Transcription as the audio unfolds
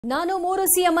ನಾನು 3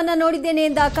 ಸಿಎಂ ಅನ್ನ ನೋಡಿದ್ದೇನೆ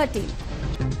ಎಂದ ಕಟೀಲ್.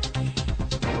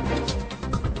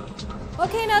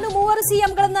 ಓಕೆ, ನಾನು 3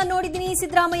 ಸಿಎಂಗಳನ್ನ ನೋಡಿದ್ದೀನಿ.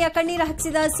 ಸಿದ್ದರಾಮಯ್ಯ ಕಣ್ಣೀರು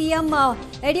ಹಾಕಿಸಿದ ಸಿಎಂ,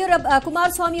 ಯಡಿಯೂರಪ್ಪ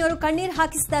ಕುಮಾರಸ್ವಾಮಿ ಅವರು ಕಣ್ಣೀರು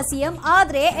ಹಾಕಿಸಿದ ಸಿಎಂ,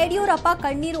 ಆದ್ರೆ ಯಡಿಯೂರಪ್ಪ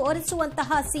ಕಣ್ಣೀರು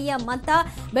ಒರೆಸುವಂತಹ ಸಿಎಂ ಅಂತ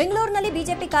ಬೆಂಗಳೂರಿನಲ್ಲಿ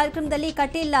ಬಿಜೆಪಿ ಕಾರ್ಯಕ್ರಮದಲ್ಲಿ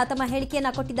ಕಟೀಲ್ ತಮ್ಮ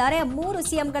ಹೇಳಿಕೆಯನ್ನ ಕೊಟ್ಟಿದ್ದಾರೆ. 3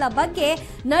 ಸಿಎಂಗಳ ಬಗ್ಗೆ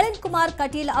ನಳಿನ್ ಕುಮಾರ್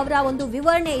ಕಟೀಲ್ ಅವರ ಒಂದು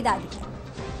ವಿವರಣೆ ಇದಾಗಿದೆ.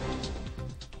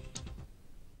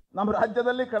 ನಮ್ಮ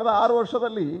ರಾಜ್ಯದಲ್ಲಿ ಕಳೆದ 6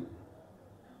 ವರ್ಷದಲ್ಲಿ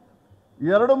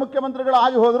 2 ಮುಖ್ಯಮಂತ್ರಿಗಳು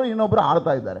ಆಗಿ ಹೋದರೂ ಇನ್ನೊಬ್ಬರು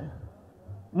ಆಳ್ತಾ ಇದ್ದಾರೆ.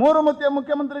 3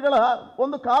 ಮುಖ್ಯಮಂತ್ರಿಗಳ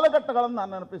ಒಂದು ಕಾಲಘಟ್ಟಗಳನ್ನು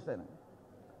ನಾನು ನೆನಪಿಸ್ತೇನೆ.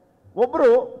 ಒಬ್ಬರು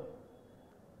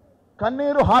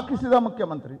ಕಣ್ಣೀರು ಹಾಕಿಸಿದ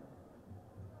ಮುಖ್ಯಮಂತ್ರಿ,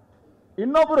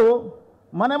 ಇನ್ನೊಬ್ಬರು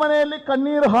ಮನೆ ಮನೆಯಲ್ಲಿ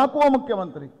ಕಣ್ಣೀರು ಹಾಕುವ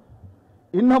ಮುಖ್ಯಮಂತ್ರಿ,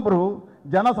 ಇನ್ನೊಬ್ಬರು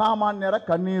ಜನಸಾಮಾನ್ಯರ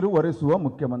ಕಣ್ಣೀರು ಒರೆಸುವ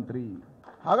ಮುಖ್ಯಮಂತ್ರಿ.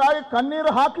 ಹಾಗಾಗಿ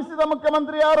ಕಣ್ಣೀರು ಹಾಕಿಸಿದ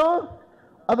ಮುಖ್ಯಮಂತ್ರಿ ಯಾರು?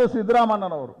 ಅದು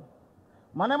ಸಿದ್ದರಾಮಯ್ಯನವರು.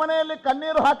 ಮನೆ ಮನೆಯಲ್ಲಿ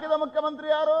ಕಣ್ಣೀರು ಹಾಕಿದ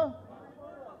ಮುಖ್ಯಮಂತ್ರಿ ಯಾರು?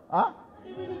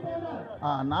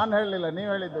 ನಾನು ಹೇಳಲಿಲ್ಲ, ನೀವು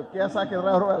ಹೇಳಿದ್ದು. ಕೇಸ್ ಹಾಕಿದ್ರೆ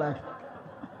ಅವರು ಮೇಲೆ.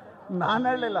 ನಾನು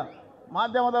ಹೇಳಲಿಲ್ಲ,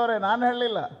 ಮಾಧ್ಯಮದವರೇ, ನಾನು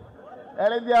ಹೇಳಲಿಲ್ಲ.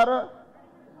 ಹೇಳಿದ್ದು ಯಾರು?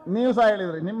 ನೀವು ಸಹ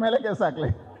ಹೇಳಿದ್ರಿ. ನಿಮ್ಮ ಮೇಲೆ ಕೇಸ್ ಹಾಕಲಿ.